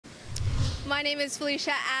My name is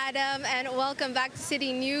Felisha Adam, and welcome back to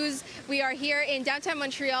City News. We are here in downtown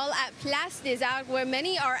Montreal at Place des Arts, where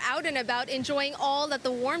many are out and about enjoying all that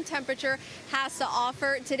the warm temperature has to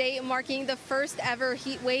offer. Today marking the first ever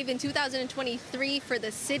heat wave in 2023 for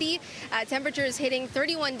the city. Temperatures hitting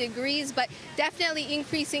 31 degrees, but definitely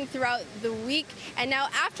increasing throughout the week. And now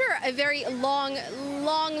after a very long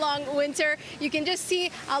winter, you can just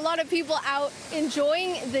see a lot of people out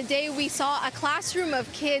enjoying the day. We saw a classroom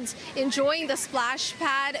of kids enjoying the splash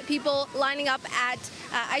pad, people lining up at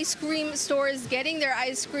ice cream stores, getting their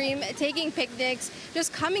ice cream, taking picnics,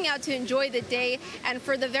 just coming out to enjoy the day. And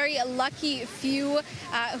for the very lucky few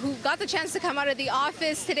who got the chance to come out of the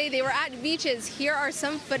office today, they were at beaches. Here are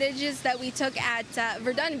some footages that we took at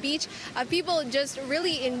Verdun Beach of people just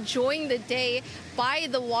really enjoying the day by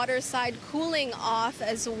the waterside, cooling off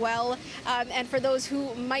as well. And for those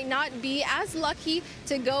who might not be as lucky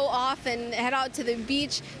to go off and head out to the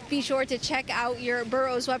beach, be sure to check out your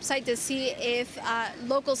borough's website to see if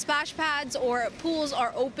local splash pads or pools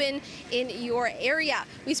are open in your area.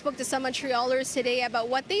 We spoke to some Montrealers today about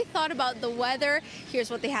what they thought about the weather. Here's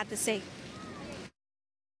what they had to say.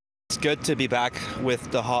 It's good to be back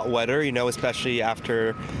with the hot weather, especially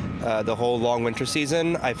after the whole long winter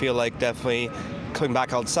season. I feel like definitely coming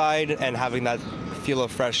back outside and having that feel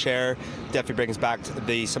of fresh air definitely brings back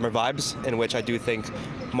the summer vibes, in which I do think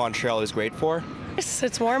Montreal is great for.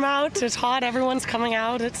 It's warm out, it's hot, everyone's coming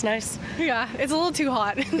out, it's nice. Yeah, it's a little too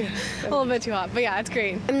hot, a little bit too hot, but yeah, it's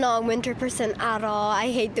great. I'm not a winter person at all.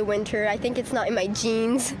 I hate the winter. I think it's not in my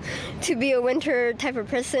genes to be a winter type of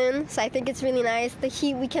person, so I think it's really nice. The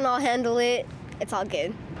heat, we can all handle it. It's all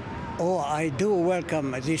good. Oh, I do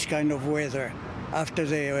welcome this kind of weather. After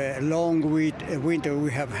the long winter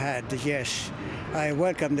we have had, yes. I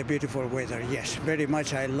welcome the beautiful weather, yes, very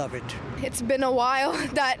much. I love it. It's been a while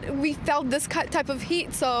that we felt this type of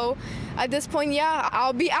heat, so at this point, yeah,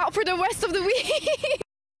 I'll be out for the rest of the week.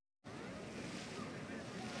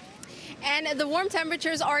 And the warm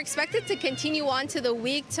temperatures are expected to continue on to the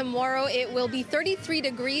week. Tomorrow it will be 33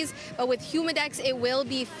 degrees, but with humidex it will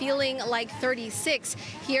be feeling like 36.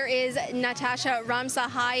 Here is Natasha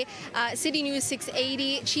Ramsahai, City News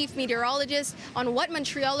 680 chief meteorologist, on what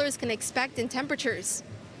Montrealers can expect in temperatures.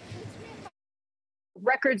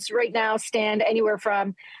 Records right now stand anywhere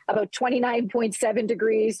from about 29.7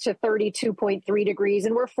 degrees to 32.3 degrees,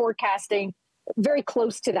 and we're forecasting very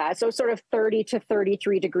close to that. So sort of 30 to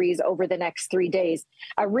 33 degrees over the next 3 days.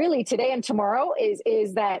 Really today and tomorrow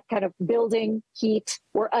is that kind of building heat.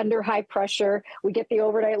 We're under high pressure. We get the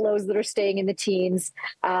overnight lows that are staying in the teens.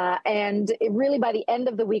 And really by the end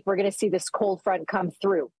of the week, we're going to see this cold front come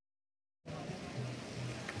through.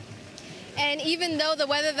 And even though the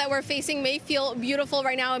weather that we're facing may feel beautiful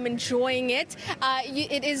right now, I'm enjoying it.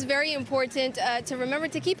 It is very important to remember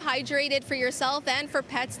to keep hydrated for yourself and for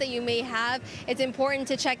pets that you may have. It's important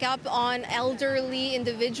to check up on elderly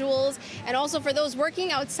individuals. And also for those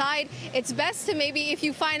working outside, it's best to maybe, if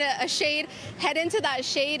you find a shade, head into that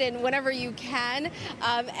shade and whenever you can.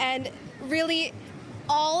 And really,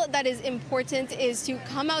 all that is important is to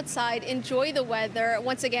come outside, enjoy the weather.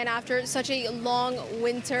 Once again, after such a long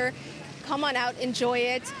winter, come on out, enjoy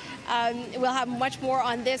it. We'll have much more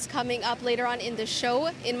on this coming up later on in the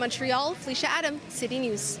show. In Montreal, Felisha Adam, City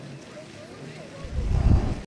News.